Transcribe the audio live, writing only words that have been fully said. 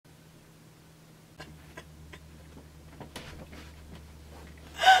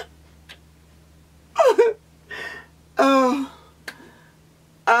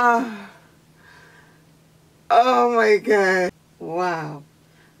Oh my God. Wow.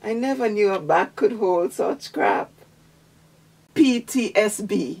 I never knew a bag could hold such crap.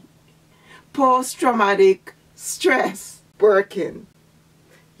 PTSD. Post-traumatic stress. Birkin.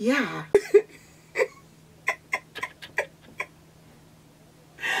 Yeah.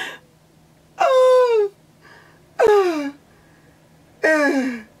 Oh.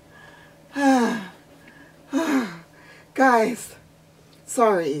 Guys,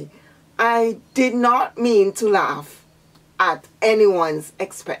 sorry. I did not mean to laugh at anyone's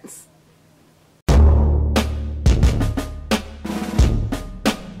expense.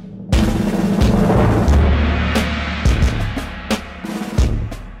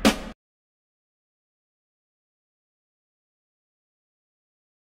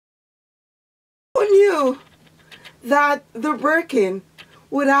 Who knew that the Birkin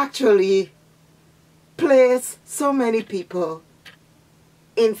would actually place so many people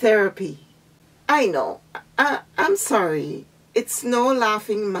in therapy? I know. I'm sorry. It's no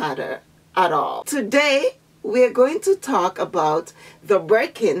laughing matter at all. Today, we're going to talk about the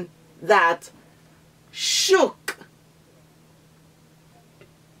Birkin that shook.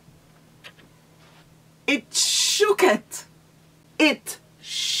 It shook it. It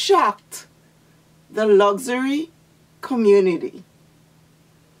shocked the luxury community.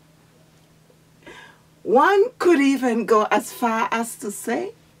 One could even go as far as to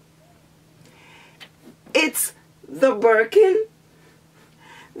say it's the Birkin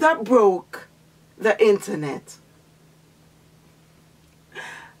that broke the internet.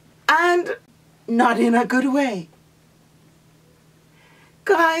 And not in a good way.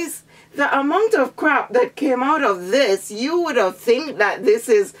 Guys, the amount of crap that came out of this, you would have think that this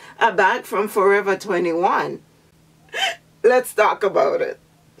is a bag from Forever 21. Let's talk about it.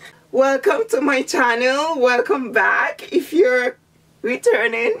 Welcome to my channel. Welcome back. If you're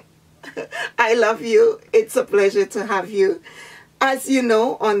returning, I love you. It's a pleasure to have you. As you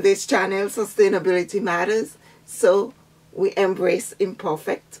know, on this channel, sustainability matters. So we embrace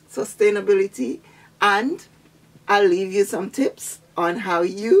imperfect sustainability, and I'll leave you some tips on how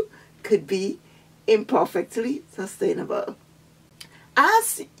you could be imperfectly sustainable.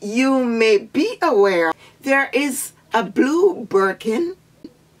 As you may be aware, there is a blue Birkin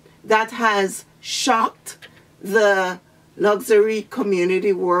that has shocked the luxury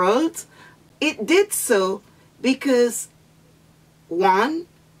community world. It did so because, one,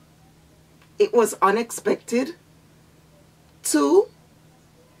 it was unexpected. Two,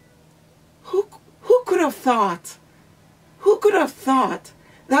 who could have thought? Who could have thought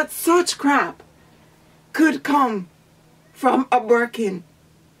that such crap could come from a Birkin?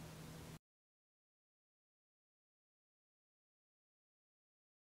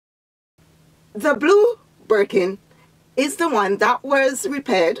 The blue Birkin is the one that was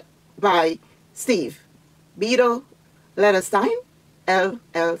repaired by Steve Beetle Letterstein,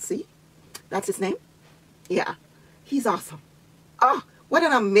 LLC. That's his name? Yeah, he's awesome. Oh, what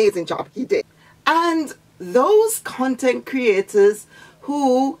an amazing job he did. And those content creators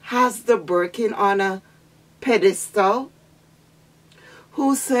who has the Birkin on a pedestal,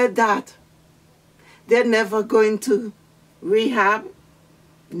 who said that they're never going to rehab.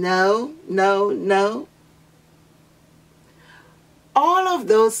 No, no, no. All of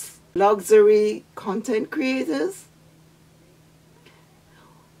those luxury content creators,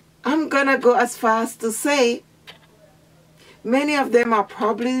 I'm gonna go as far as to say many of them are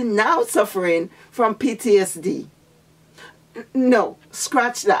probably now suffering from PTSD. No,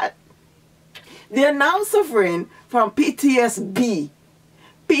 scratch that. They're now suffering from PTSD,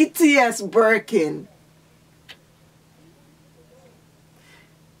 PTS Birkin.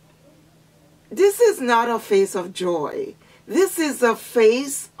 This is not a face of joy. This is a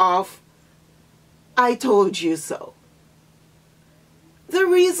face of, I told you so. The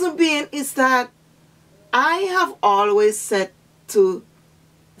reason being is that I have always said to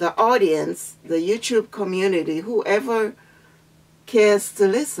the audience, the YouTube community, whoever cares to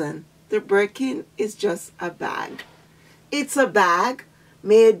listen, the Birkin is just a bag. It's a bag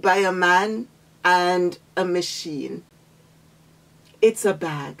made by a man and a machine. It's a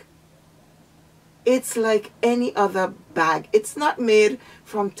bag. It's like any other bag. It's not made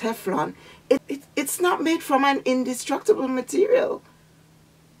from Teflon. It's not made from an indestructible material.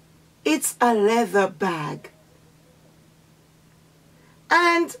 It's a leather bag.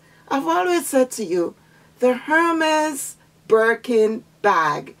 And I've always said to you, the Hermes Birkin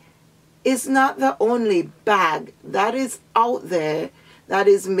bag is not the only bag that is out there that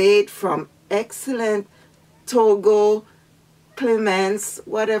is made from excellent Togo, Clements,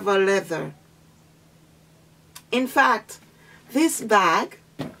 whatever leather. In fact, this bag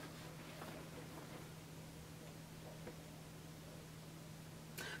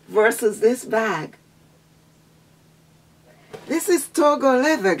versus this bag. This is Togo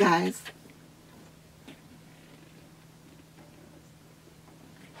leather, guys.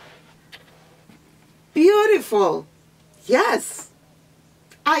 Beautiful. Yes.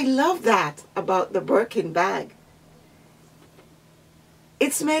 I love that about the Birkin bag.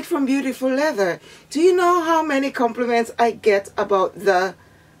 It's made from beautiful leather. Do you know how many compliments I get about the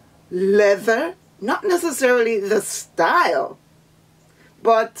leather? Not necessarily the style,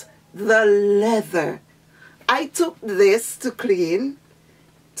 but the leather. I took this to clean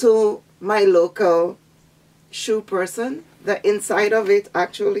to my local shoe person, the inside of it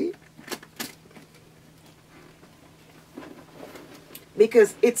actually,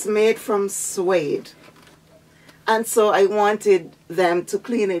 because it's made from suede. And so I wanted them to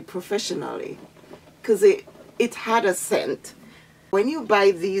clean it professionally because it had a scent. When you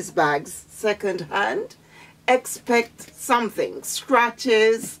buy these bags secondhand, expect something,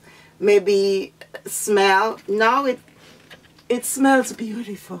 scratches, maybe smell. Now it smells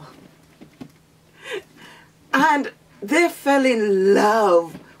beautiful. And they fell in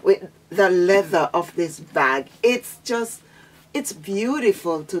love with the leather of this bag. It's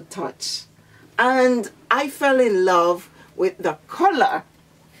beautiful to touch. And I fell in love with the color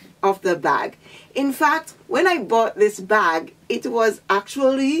of the bag. In fact, when I bought this bag, it was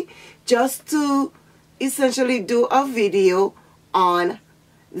actually just to essentially do a video on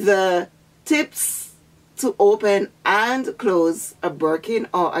the tips to open and close a Birkin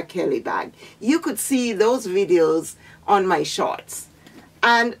or a Kelly bag. You could see those videos on my shorts.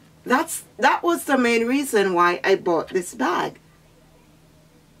 And that was the main reason why I bought this bag.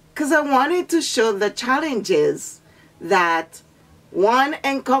 Because I wanted to show the challenges that one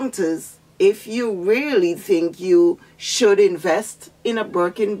encounters if you really think you should invest in a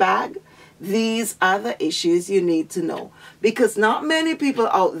Birkin bag. These are the issues you need to know. Because not many people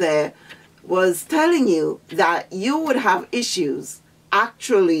out there was telling you that you would have issues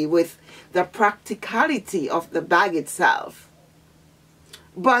actually with the practicality of the bag itself.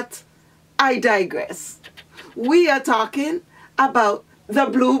 But I digress. We are talking about the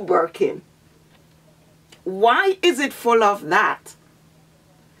blue Birkin. Why is it full of that?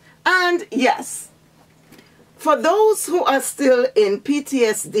 And yes, for those who are still in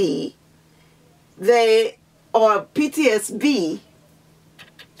PTSD, or PTSD,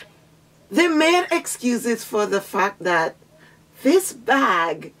 they made excuses for the fact that this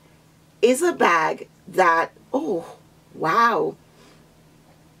bag is a bag that, oh, wow,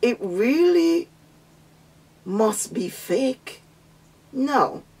 it really must be fake.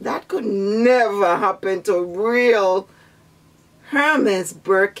 No, that could never happen to a real Hermes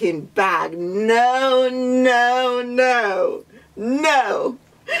Birkin bag. No, no, no, no,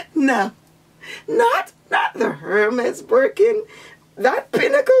 no. Not the Hermes Birkin, that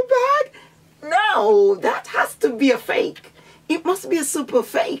Pinnacle bag. No, that has to be a fake. It must be a super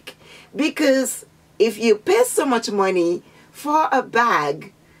fake. Because if you pay so much money for a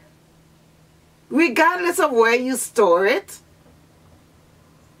bag, regardless of where you store it,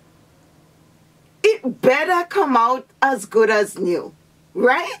 it better come out as good as new,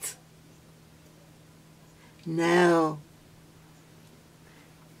 right? No.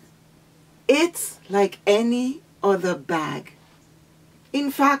 It's like any other bag. In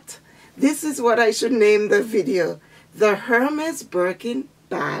fact, this is what I should name the video. The Hermes Birkin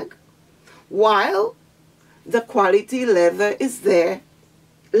bag. While the quality leather is there,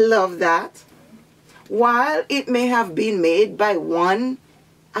 love that. While it may have been made by one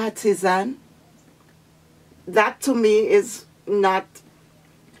artisan, that to me is not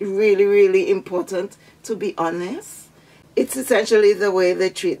really, really important, to be honest. It's essentially the way they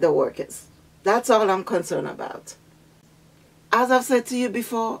treat the workers. That's all I'm concerned about. As I've said to you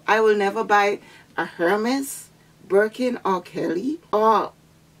before, I will never buy a Hermes, Birkin, or Kelly, or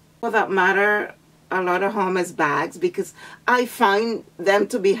for that matter, a lot of Hermes bags, because I find them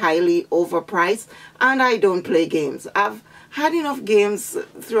to be highly overpriced and I don't play games. I've had enough games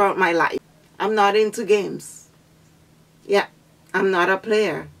throughout my life. I'm not into games. Yeah, I'm not a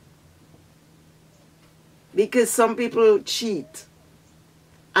player. Because some people cheat.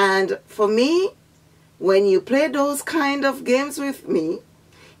 And for me, when you play those kind of games with me,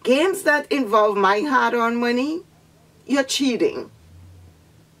 games that involve my hard-earned money, you're cheating.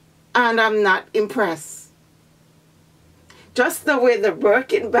 And I'm not impressed. Just the way the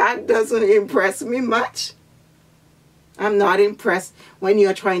Birkin bag doesn't impress me much. I'm not impressed when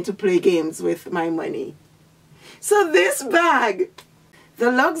you're trying to play games with my money. So this bag,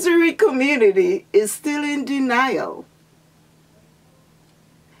 the luxury community is still in denial.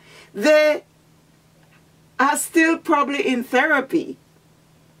 They are still probably in therapy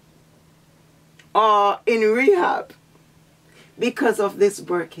or in rehab because of this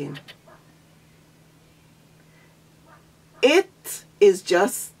Birkin. It is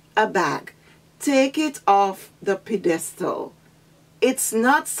just a bag. Take it off the pedestal. It's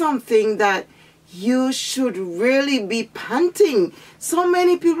not something that you should really be panting. So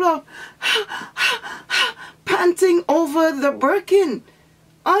many people are panting over the Birkin.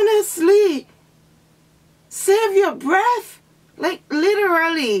 Honestly, save your breath. Like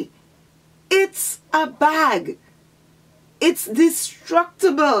literally, it's a bag. It's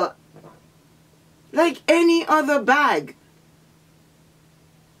destructible like any other bag.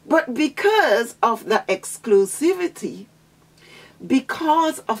 But because of the exclusivity,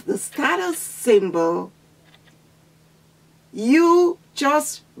 because of the status symbol, you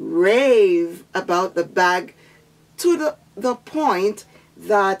just rave about the bag to the point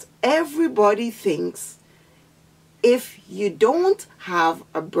that everybody thinks if you don't have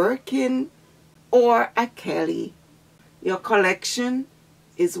a Birkin or a Kelly, your collection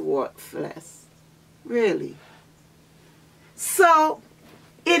is worthless. Really. So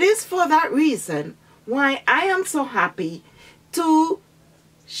it is for that reason why I am so happy to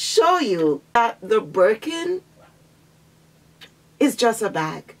show you that the Birkin is just a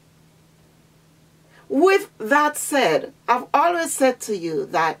bag. With that said, I've always said to you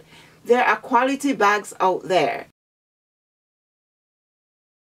that there are quality bags out there.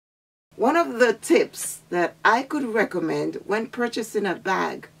 One of the tips that I could recommend when purchasing a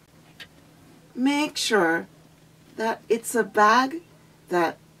bag, make sure that it's a bag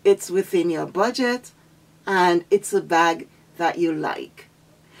that it's within your budget and it's a bag that you like.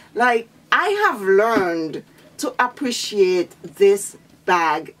 Like, I have learned to appreciate this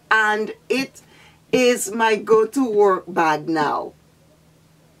bag and it is my go-to work bag now.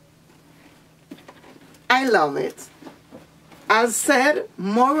 I love it. As said,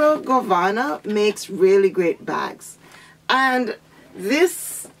 Moro Govana makes really great bags. And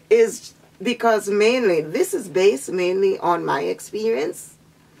this is because this is based mainly on my experience.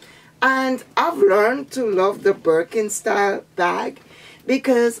 And I've learned to love the Birkin style bag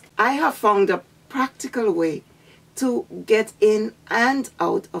because I have found a practical way to get in and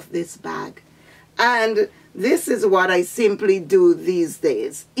out of this bag. And this is what I simply do these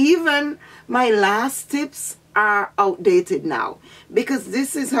days. Even my last tips are outdated now because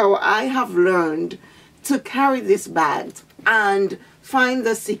this is how I have learned to carry this bag and find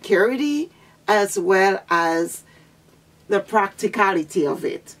the security as well as the practicality of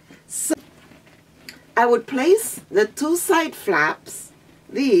it. So I would place the two side flaps,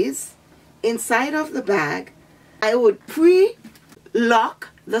 these, inside of the bag. I would pre-lock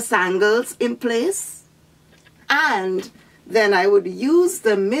the sangles in place and then I would use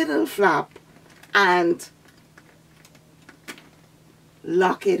the middle flap and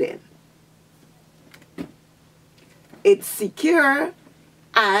lock it in. It's secure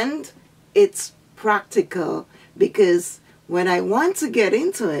and it's practical because when I want to get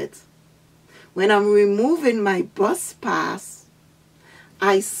into it, when I'm removing my bus pass,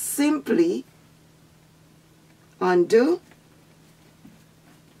 I simply undo,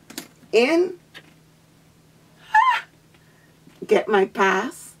 in, get my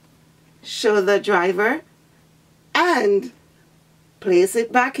pass, show the driver, and place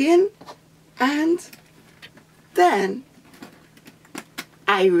it back in, and then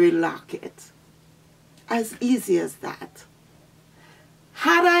I relock it. As easy as that.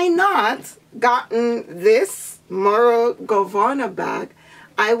 Had I not gotten this Moro Govana bag,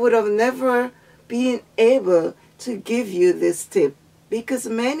 I would have never been able to give you this tip because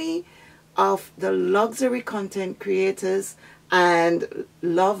many of the luxury content creators and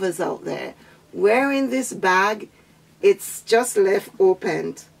lovers out there wearing this bag, it's just left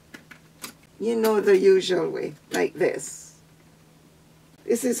opened. You know, the usual way, like this.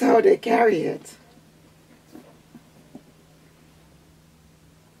 This is how they carry it.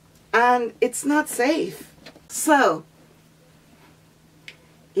 And it's not safe. So,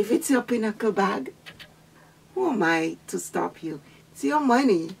 if it's your pinnacle bag, who am I to stop you? It's your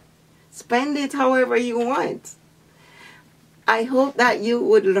money. Spend it however you want. I hope that you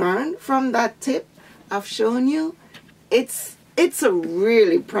would learn from that tip I've shown you. It's a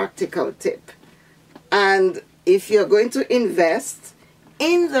really practical tip. And if you're going to invest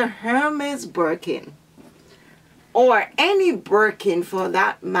in the Hermes Birkin, or any Birkin for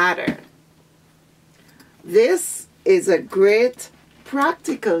that matter, this is a great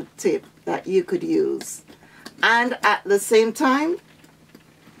practical tip that you could use. And at the same time,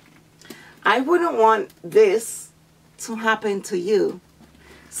 I wouldn't want this to happen to you.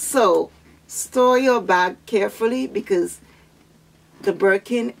 So store your bag carefully because the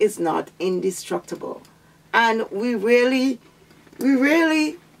Birkin is not indestructible. And we really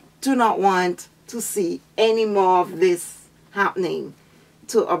do not want to see any more of this happening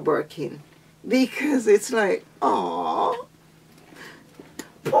to a Birkin. Because it's like, oh,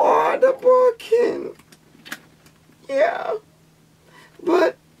 poor the Birkin. Yeah.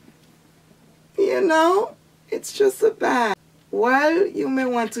 But, you know, it's just a bag. While you may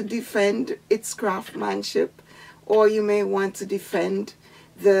want to defend its craftsmanship, or you may want to defend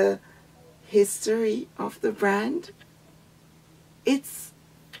the history of the brand, it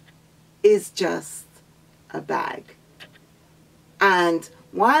is just a bag. And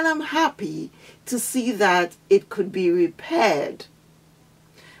while I'm happy to see that it could be repaired,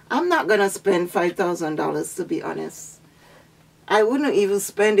 I'm not going to spend $5,000, to be honest. I wouldn't even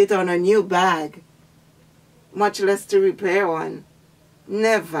spend it on a new bag, much less to repair one.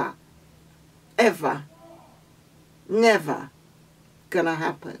 Never, ever, never gonna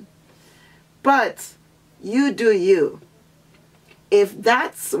happen. But you do you. If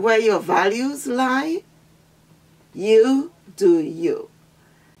that's where your values lie, you do you.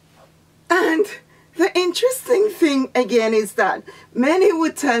 And the interesting thing again is that many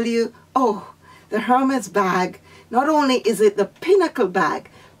would tell you, oh, the Hermes bag, not only is it the pinnacle bag,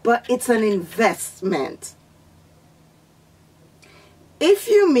 but it's an investment. If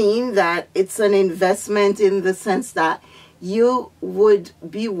you mean that it's an investment in the sense that you would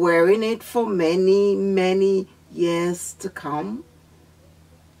be wearing it for many, many years to come,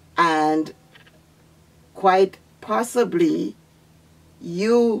 and quite possibly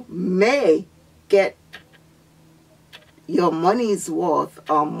you may get your money's worth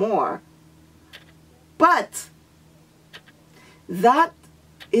or more, but that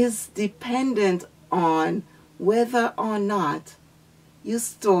is dependent on whether or not you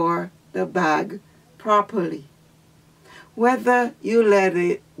store the bag properly, whether you let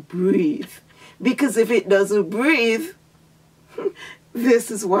it breathe. Because if it doesn't breathe,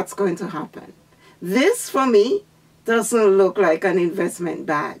 this is what's going to happen. This, for me, doesn't look like an investment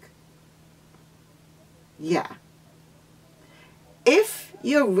bag. Yeah. If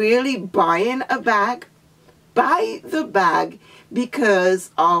you're really buying a bag, buy the bag because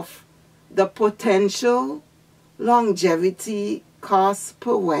of the potential longevity cost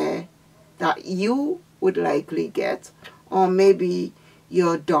per wear that you would likely get, or maybe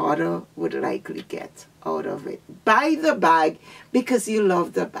your daughter would likely get out of it. Buy the bag because you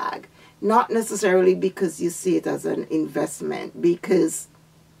love the bag, not necessarily because you see it as an investment. Because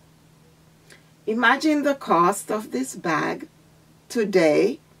imagine the cost of this bag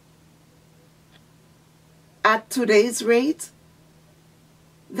today, at today's rate,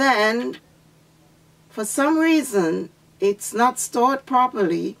 then for some reason it's not stored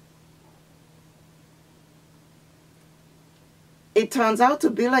properly, it turns out to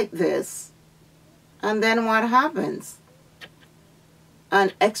be like this, and then what happens?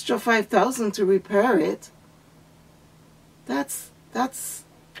 An extra $5,000 to repair it. That's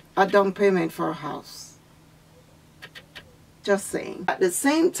a down payment for a house. Just saying. At the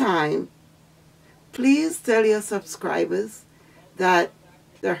same time, please tell your subscribers that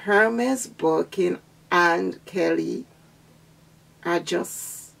the Hermes, Birkin, and Kelly are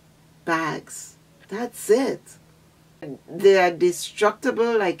just bags. That's it. They are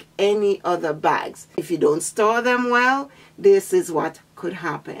destructible like any other bags. If you don't store them well, this is what could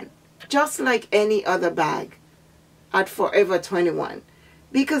happen. Just like any other bag at Forever 21.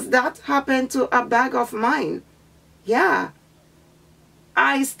 Because that happened to a bag of mine. Yeah.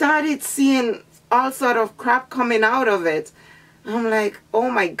 I started seeing all sort of crap coming out of it. I'm like, oh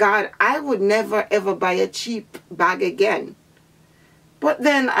my God, I would never ever buy a cheap bag again. But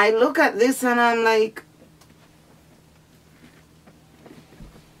then I look at this and I'm like,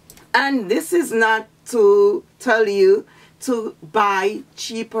 and this is not to tell you to buy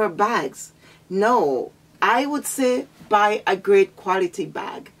cheaper bags. No, I would say buy a great quality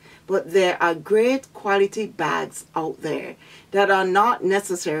bag. But there are great quality bags out there that are not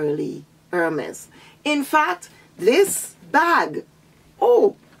necessarily Hermes. In fact, this bag,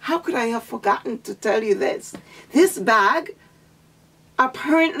 oh, how could I have forgotten to tell you this? This bag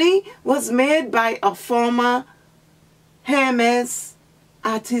apparently was made by a former Hermes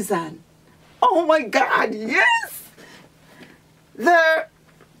artisan. Oh my God, yes! The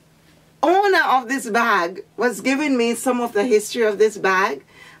owner of this bag was giving me some of the history of this bag,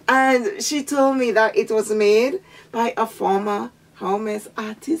 and she told me that it was made by a former Hermes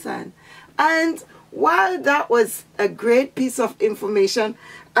artisan. And while that was a great piece of information,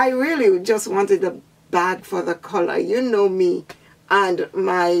 I really just wanted a bag for the color. You know me and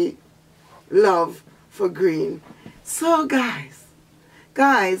my love for green. So guys,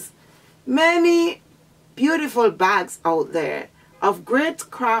 Guys, many beautiful bags out there of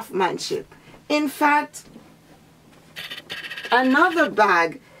great craftsmanship. In fact, another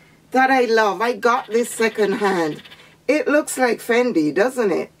bag that I love, I got this secondhand. It looks like Fendi,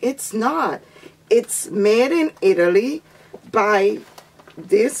 doesn't it? It's not. It's made in Italy by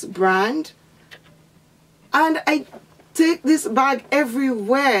this brand. And I take this bag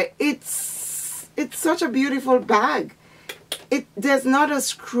everywhere. It's such a beautiful bag. There's not a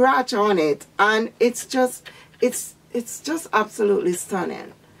scratch on it, and it's just absolutely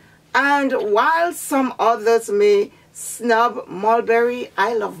stunning. And while some others may snub mulberry,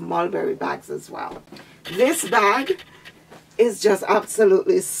 I love mulberry bags as well. This bag is just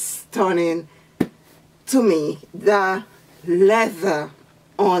absolutely stunning to me. The leather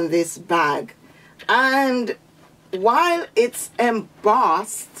on this bag, and while it's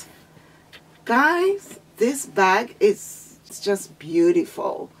embossed, guys, this bag is just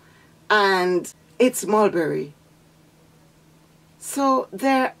beautiful, and it's mulberry. So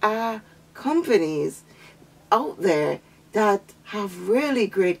there are companies out there that have really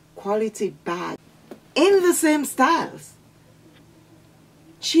great quality bags in the same styles,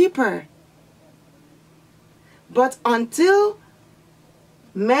 cheaper. But until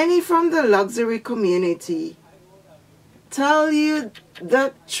many from the luxury community tell you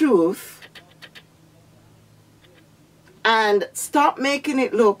the truth and stop making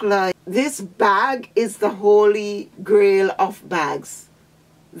it look like this bag is the holy grail of bags,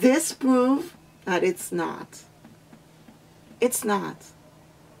 this proves that it's not. It's not.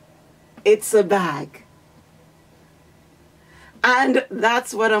 It's a bag. And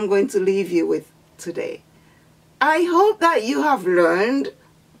that's what I'm going to leave you with today. I hope that you have learned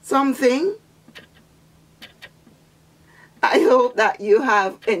something. I hope that you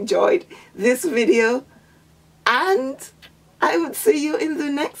have enjoyed this video, and I will see you in the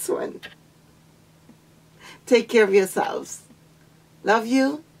next one. Take care of yourselves. Love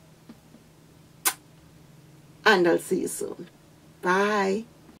you. And I'll see you soon. Bye.